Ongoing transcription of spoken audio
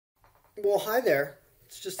Well, hi there.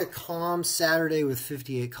 It's just a calm Saturday with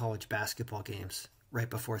 58 college basketball games right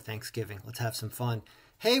before Thanksgiving. Let's have some fun.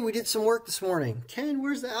 Hey, we did some work this morning. Ken,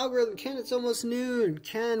 where's the algorithm? Ken, it's almost noon.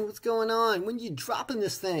 Ken, what's going on? When you dropping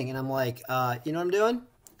this thing? And I'm like, you know what I'm doing?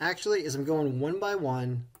 Actually, is I'm going one by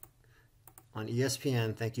one on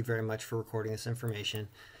ESPN. Thank you very much for recording this information.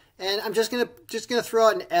 And I'm just gonna throw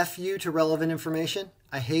out an FU to relevant information.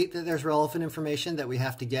 I hate that there's relevant information that we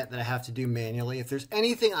have to get that I have to do manually. If there's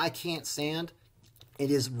anything I can't stand,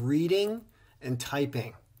 it is reading and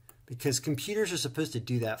typing, because computers are supposed to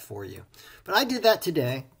do that for you. But I did that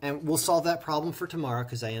today, and we'll solve that problem for tomorrow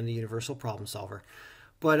because I am the universal problem solver.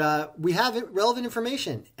 But we have relevant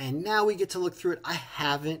information, and now we get to look through it. I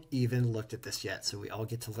haven't even looked at this yet, so we all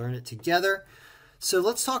get to learn it together. So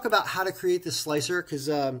let's talk about how to create this slicer, because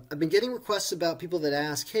I've been getting requests about people that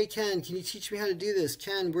ask, hey, Ken, can you teach me how to do this?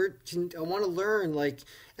 Ken, I want to learn.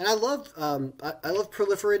 And I love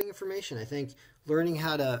proliferating information. I think learning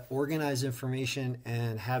how to organize information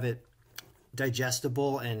and have it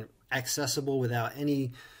digestible and accessible without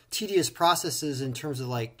any tedious processes in terms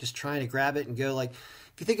of just trying to grab it and go.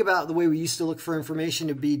 If you think about the way we used to look for information,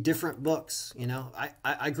 it'd be different books. You know,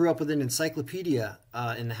 I grew up with an encyclopedia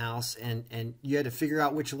in the house, and you had to figure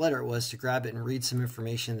out which letter it was to grab it and read some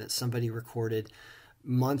information that somebody recorded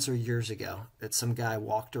months or years ago, that some guy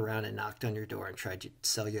walked around and knocked on your door and tried to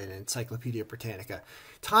sell you an Encyclopedia Britannica.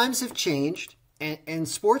 Times have changed, and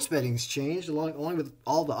sports betting's changed along with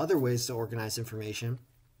all the other ways to organize information.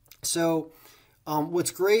 So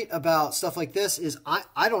what's great about stuff like this is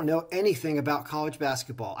I don't know anything about college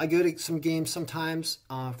basketball. I go to some games sometimes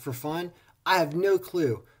for fun. I have no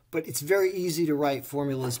clue, but it's very easy to write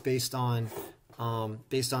formulas based on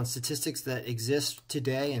statistics that exist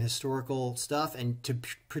today and historical stuff, and to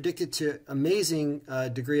predict it to amazing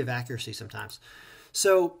degree of accuracy sometimes.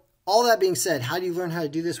 So all that being said, how do you learn how to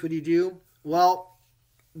do this? What do you do? Well,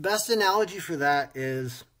 best analogy for that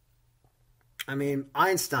is,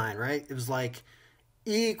 Einstein, right? It was like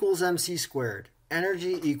E equals mc squared.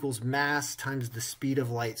 Energy equals mass times the speed of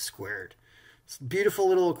light squared. It's a beautiful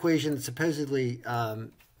little equation that supposedly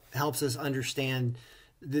helps us understand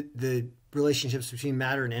the relationships between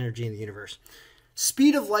matter and energy in the universe.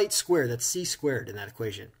 Speed of light squared, that's c squared in that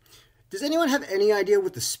equation. Does anyone have any idea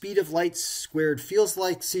what the speed of light squared feels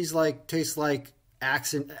like, sees like, tastes like,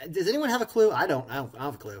 acts in? Does anyone have a clue? I don't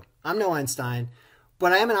have a clue. I'm no Einstein,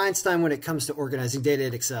 but I am an Einstein when it comes to organizing data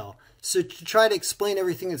in Excel. So to try to explain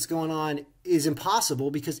everything that's going on is impossible,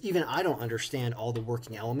 because even I don't understand all the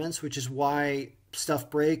working elements, which is why stuff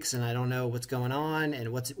breaks and I don't know what's going on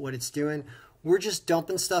and what it's doing. We're just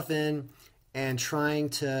dumping stuff in and trying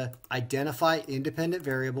to identify independent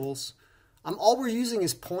variables. All we're using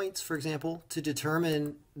is points, for example, to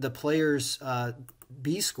determine the player's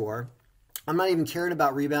B score. I'm not even caring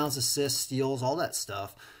about rebounds, assists, steals, all that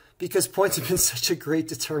stuff, because points have been such a great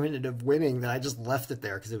determinant of winning that I just left it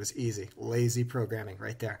there because it was easy. Lazy programming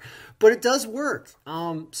right there. But it does work.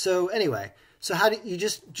 So anyway, so how do you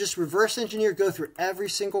just reverse engineer, go through every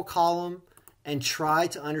single column and try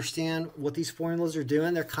to understand what these formulas are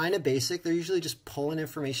doing? They're kind of basic. They're usually just pulling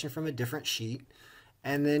information from a different sheet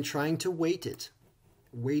and then trying to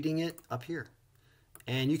weighting it up here.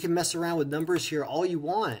 And you can mess around with numbers here all you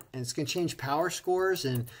want, and it's going to change power scores.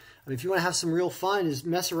 And if you want to have some real fun, is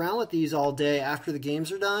mess around with these all day after the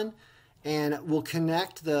games are done, and we'll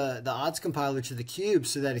connect the odds compiler to the cube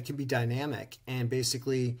so that it can be dynamic. And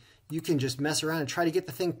basically, you can just mess around and try to get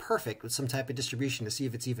the thing perfect with some type of distribution to see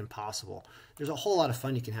if it's even possible. There's a whole lot of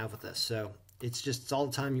fun you can have with this. So it's all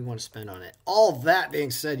the time you want to spend on it. All that being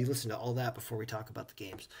said, you listen to all that before we talk about the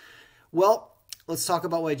games. Well, let's talk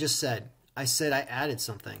about what I just said. I said I added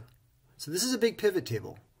something. So this is a big pivot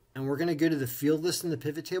table, and we're going to go to the field list in the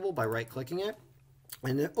pivot table by right-clicking it.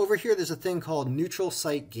 And then over here, there's a thing called neutral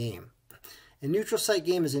site game. And neutral site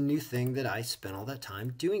game is a new thing that I spent all that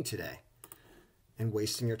time doing today, and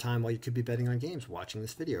wasting your time while you could be betting on games watching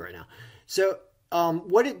this video right now. So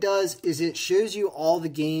what it does is it shows you all the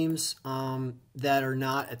games that are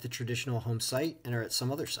not at the traditional home site and are at some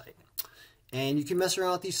other site. And you can mess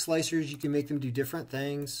around with these slicers. You can make them do different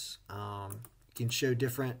things. You can show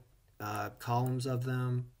different columns of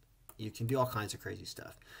them. You can do all kinds of crazy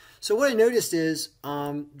stuff. So what I noticed is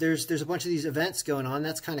there's a bunch of these events going on.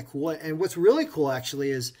 That's kind of cool. And what's really cool, actually,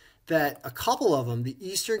 is that a couple of them, the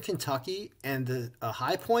Eastern Kentucky and the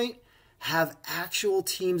High Point, have actual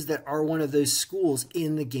teams that are one of those schools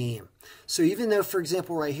in the game. So even though, for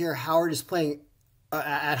example, right here, Howard is playing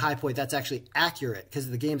at High Point, that's actually accurate because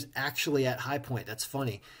the game's actually at High Point. That's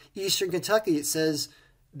funny. Eastern Kentucky, it says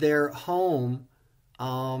they're home,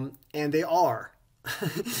 and they are.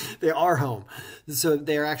 They are home. So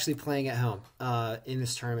they're actually playing at home in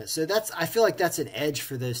this tournament. So I feel like that's an edge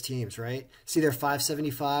for those teams, right? See, they're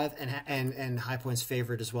 575 and High Point's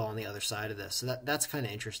favored as well on the other side of this. So that's kind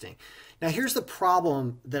of interesting. Now, here's the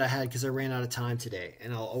problem that I had because I ran out of time today,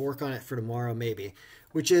 and I'll work on it for tomorrow maybe,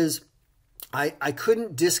 which is I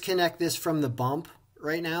couldn't disconnect this from the bump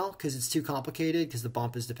right now because it's too complicated because the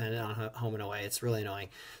bump is dependent on home and away. It's really annoying.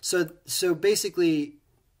 So basically,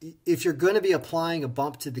 if you're going to be applying a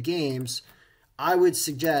bump to the games, I would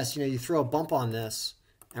suggest, you throw a bump on this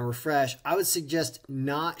and refresh. I would suggest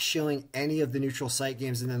not showing any of the neutral site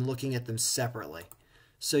games and then looking at them separately.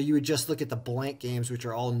 So you would just look at the blank games, which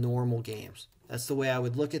are all normal games. That's the way I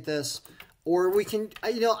would look at this. Or we can,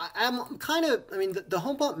 I'm kind of, the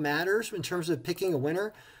home bump matters in terms of picking a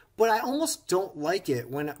winner, but I almost don't like it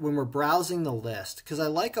when we're browsing the list because I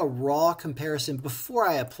like a raw comparison before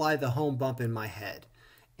I apply the home bump in my head.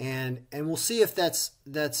 And we'll see if that's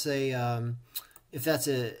a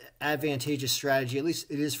advantageous strategy. At least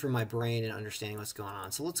it is for my brain and understanding what's going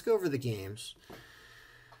on. So let's go over the games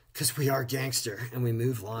because we are gangster and we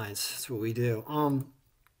move lines. That's what we do.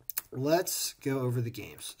 Let's go over the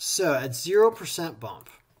games. So at 0% bump,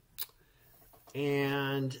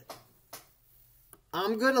 and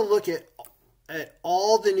I'm going to look at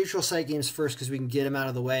all the neutral site games first because we can get them out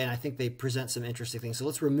of the way, and I think they present some interesting things. So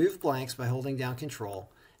let's remove blanks by holding down Control.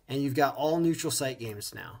 And you've got all neutral site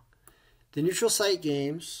games now. The neutral site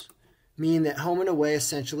games mean that home and away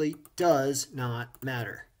essentially does not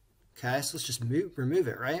matter. Okay, so let's just remove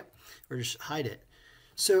it, right? Or just hide it.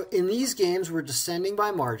 So in these games, we're descending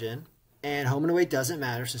by margin, and home and away doesn't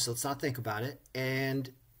matter, so let's not think about it.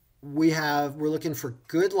 And we're looking for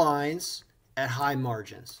good lines at high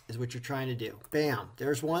margins, is what you're trying to do. Bam,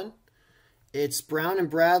 there's one. It's Brown and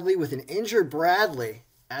Bradley with an injured Bradley.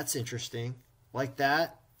 That's interesting. Like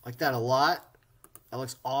that a lot. That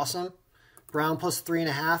looks awesome. Brown plus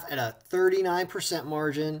 3.5 at a 39%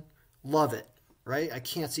 margin. Love it, right? I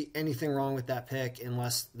can't see anything wrong with that pick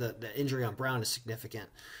unless the injury on Brown is significant.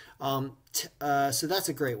 So that's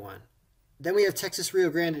a great one. Then we have Texas Rio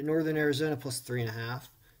Grande at Northern Arizona plus 3.5.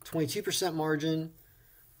 22% margin.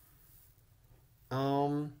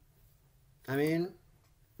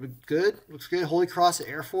 Good. Looks good. Holy Cross at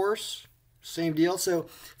Air Force. Same deal. So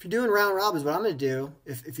if you're doing round robins, what I'm going to do,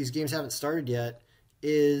 if these games haven't started yet,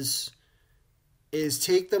 is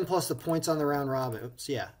take them plus the points on the round robin. Oops,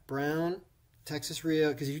 yeah. Brown, Texas Rio.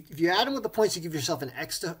 Because if you add them with the points, you give yourself an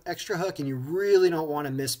extra hook, and you really don't want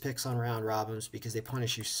to miss picks on round robins because they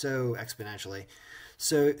punish you so exponentially.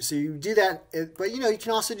 So you do that. But, you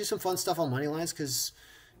can also do some fun stuff on money lines because,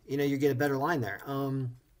 you get a better line there.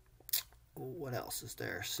 What else is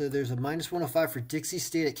there? So there's a minus 105 for Dixie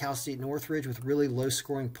State at Cal State Northridge with really low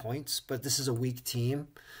scoring points, but this is a weak team.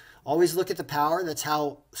 Always look at the power. That's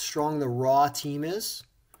how strong the raw team is.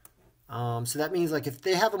 So that means like if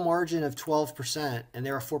they have a margin of 12% and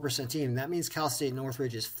they're a 4% team, that means Cal State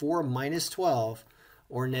Northridge is 4 minus 12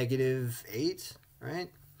 or -8, right?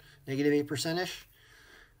 -8%-ish.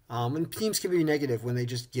 And teams can be negative when they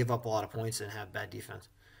just give up a lot of points and have bad defense.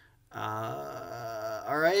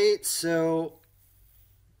 All right, so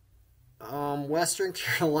Western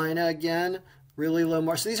Carolina again, really low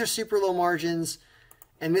margin. So these are super low margins,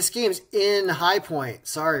 and this game's in High Point.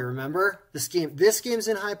 Sorry, remember this game's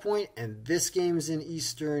in High Point, and this game's in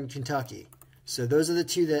Eastern Kentucky. So those are the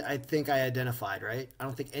two that I think I identified, right? I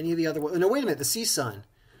don't think any of the other ones. No, wait a minute, the CSUN.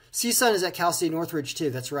 CSUN is at Cal State Northridge too.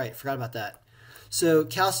 That's right, forgot about that. So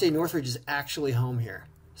Cal State Northridge is actually home here.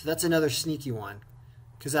 So that's another sneaky one.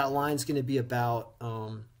 Because that line's going to be about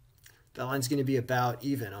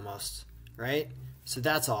even almost, right? So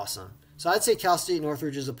that's awesome. So I'd say Cal State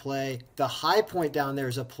Northridge is a play. The High Point down there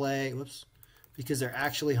is a play. Whoops, because they're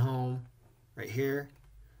actually home, right here.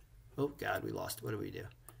 Oh God, we lost. What do we do?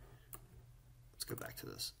 Let's go back to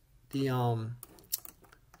this. The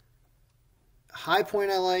High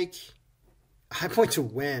Point I like. High Point to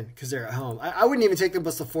win because they're at home. I wouldn't even take them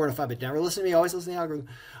plus the 4 and 5, but never listen to me. Always listen to the algorithm.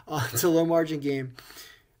 It's a low margin game.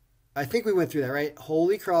 I think we went through that, right?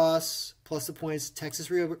 Holy Cross plus the points. Texas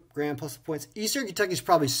Rio Grande plus the points. Eastern Kentucky's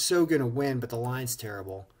probably so going to win, but the line's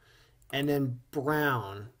terrible. And then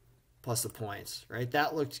Brown plus the points, right?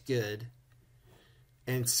 That looked good.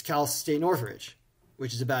 And it's Cal State Northridge,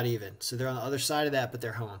 which is about even. So they're on the other side of that, but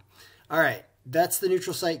they're home. All right, that's the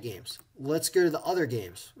neutral site games. Let's go to the other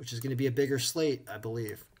games, which is going to be a bigger slate, I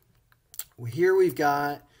believe. Here we've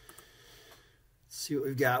got, let's see what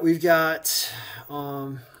we've got. We've got,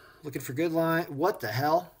 looking for good line. What the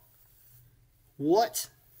hell? What?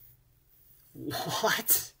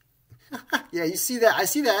 Yeah, you see that? I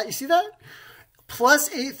see that. You see that? Plus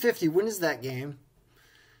 850. When is that game?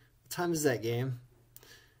 time is that game?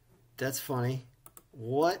 That's funny.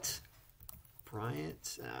 What?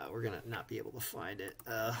 Bryant? We're going to not be able to find it.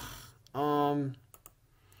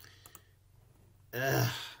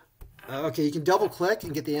 Okay, you can double click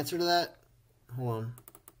and get the answer to that. Hold on.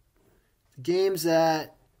 The game's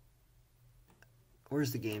at...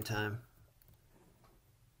 Where's the game time?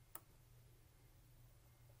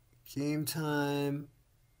 Game time.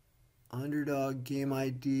 Underdog game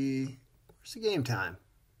ID. Where's the game time?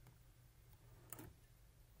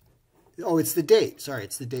 Oh, it's the date. Sorry,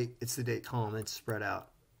 it's the date. It's the date column. It's spread out.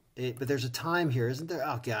 But there's a time here, isn't there?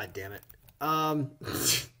 Oh, God damn it. You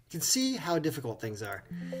can see how difficult things are.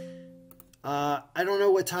 I don't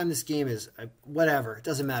know what time this game is. Whatever. It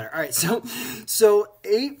doesn't matter. All right, so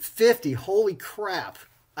 8:50. Holy crap.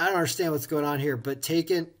 I don't understand what's going on here, but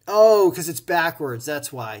taken... Oh, because it's backwards.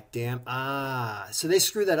 That's why. Damn. So they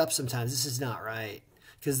screw that up sometimes. This is not right,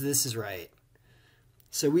 because this is right.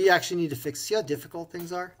 So we actually need to fix... See how difficult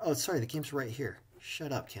things are? Oh, sorry. The game's right here.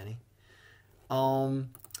 Shut up, Kenny.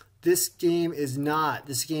 This game is not...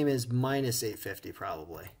 This game is minus 850,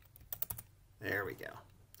 probably. There we go.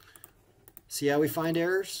 See how we find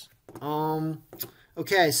errors?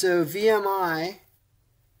 Okay, so VMI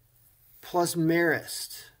plus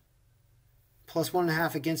Marist. Plus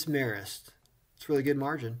 1.5 against Marist. It's a really good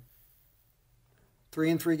margin.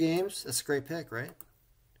 3 in 3 games. That's a great pick, right?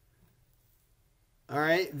 All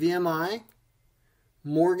right, VMI.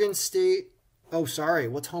 Morgan State. Oh, sorry.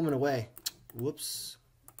 What's home and away? Whoops.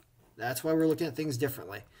 That's why we're looking at things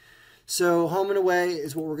differently. So home and away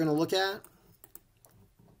is what we're going to look at.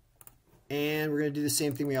 And we're going to do the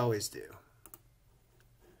same thing we always do.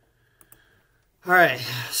 All right,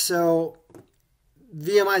 so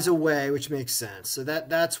VMI's away, which makes sense. So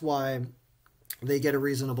that's why they get a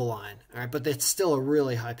reasonable line. All right, but it's still a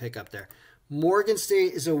really high pick up there. Morgan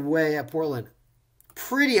State is away at Portland.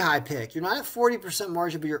 Pretty high pick. You're not at 40%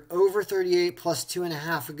 margin, but you're over 38 plus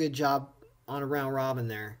 2.5. A good job on a round robin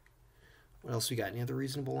there. What else we got? Any other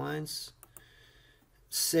reasonable lines?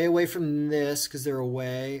 Stay away from this because they're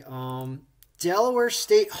away. Delaware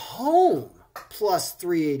State home plus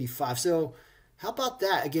 385. So how about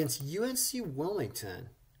that against UNC Wilmington?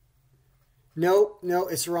 No,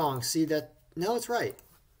 it's wrong. See that? No, it's right.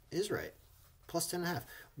 It is right. Plus 10.5.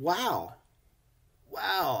 Wow.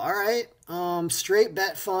 All right. Straight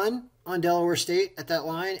bet fun on Delaware State at that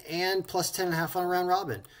line and plus 10.5 on a round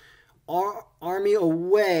robin. Army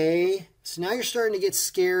away. So now you're starting to get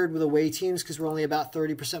scared with away teams because we're only about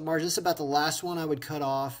 30% margin. This is about the last one I would cut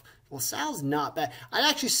off. LaSalle's not bad. I'd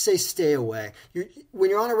actually say stay away.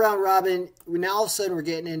 When you're on a round robin, now all of a sudden we're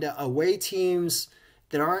getting into away teams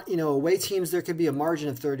that aren't, away teams, there could be a margin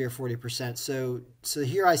of 30 or 40%. So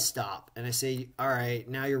here I stop and I say, all right,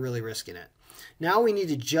 now you're really risking it. Now we need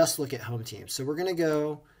to just look at home teams. So we're going to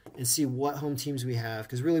go and see what home teams we have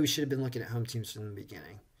because really we should have been looking at home teams from the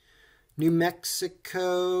beginning. New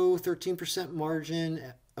Mexico, 13%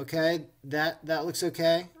 margin. Okay, that looks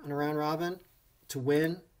okay on a round robin to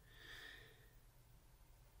win.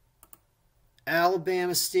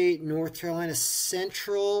 Alabama State, North Carolina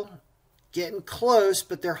Central, getting close,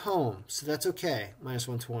 but they're home, so that's okay. Minus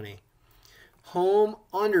 120. Home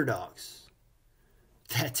underdogs.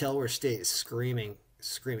 That Delaware State is screaming.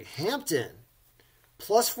 Hampton,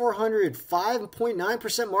 plus 400,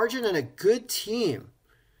 5.9% margin, and a good team.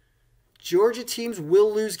 Georgia teams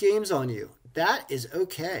will lose games on you. That is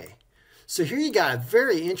okay. So here you got a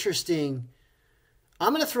very interesting...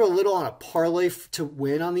 I'm going to throw a little on a parlay to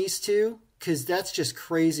win on these two because that's just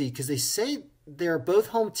crazy because they say they're both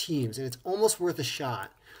home teams and it's almost worth a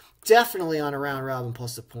shot. Definitely on a round robin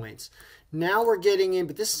plus the points. Now we're getting in,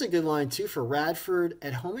 but this is a good line too for Radford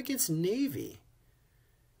at home against Navy.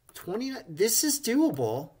 29. This is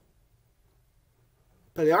doable.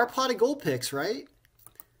 But they are pot of gold picks, right?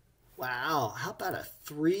 Wow, how about a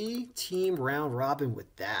 3-team round robin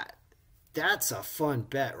with that? That's a fun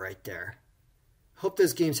bet right there. Hope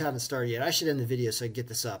those games haven't started yet. I should end the video so I can get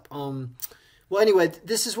this up. Well, anyway,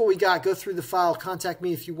 this is what we got. Go through the file. Contact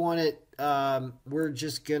me if you want it. We're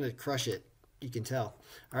just going to crush it. You can tell.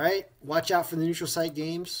 All right? Watch out for the neutral site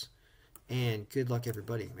games. And good luck,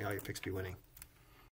 everybody. May all your picks be winning.